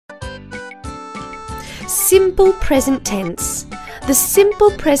Simple present tense. The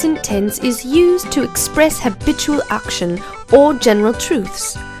simple present tense is used to express habitual action or general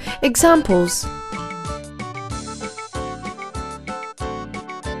truths. Examples: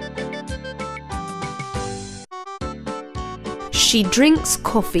 she drinks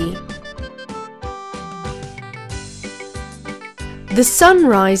coffee. The sun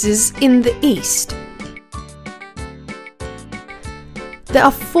rises in the east. There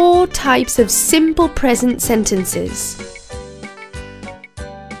are 4 types of simple present sentences.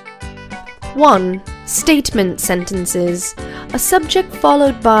 1. Statement sentences. A subject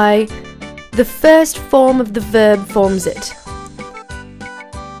followed by the first form of the verb forms it.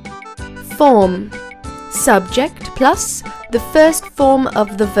 Form: subject plus the first form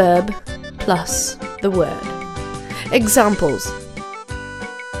of the verb plus the word. Examples: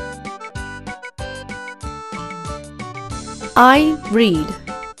 I read.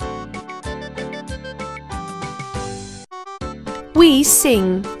 We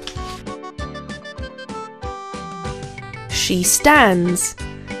sing. She stands.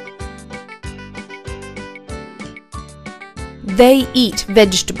 They eat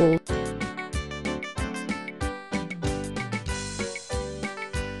vegetables.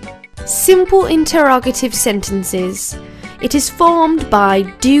 Simple interrogative sentences. It is formed by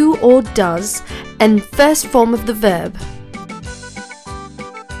do or does and first form of the verb.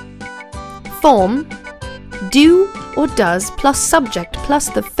 Form: do or does plus subject plus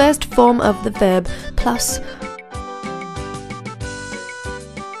the first form of the verb plus.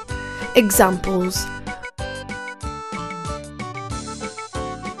 Examples: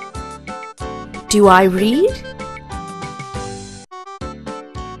 do I read?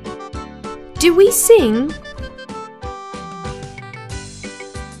 Do we sing?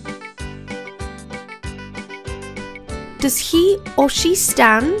 Does he or she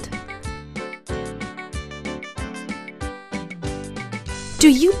stand? Do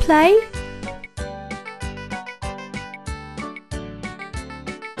you play?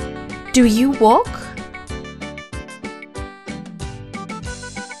 Do you walk?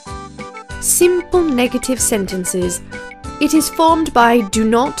 Simple negative sentences. It is formed by do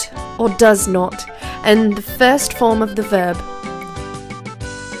not or does not and the first form of the verb.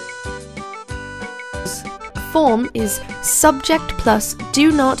 Form is subject plus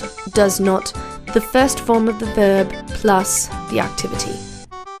do not, does not, the first form of the verb plus the activity.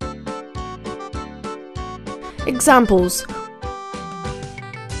 Examples: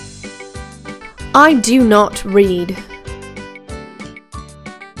 I do not read.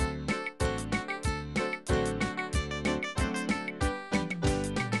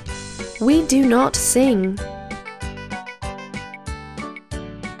 We do not sing.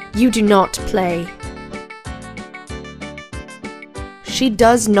 You do not play. She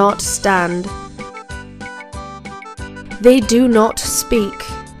does not stand. They do not speak.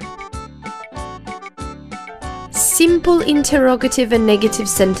 Simple interrogative and negative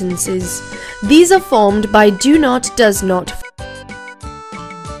sentences. These are formed by do not, does not,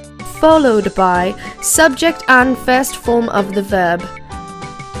 followed by subject and first form of the verb.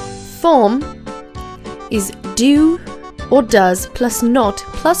 Form is do or does plus not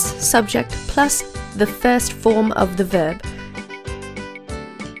plus subject plus the first form of the verb.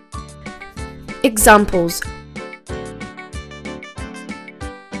 Examples: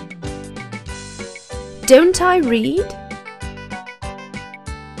 don't I read?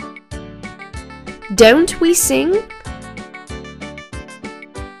 Don't we sing?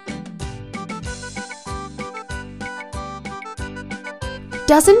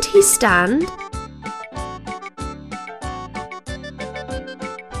 Doesn't he stand?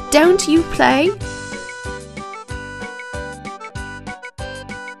 Don't you play?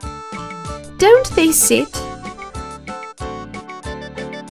 Don't they sit?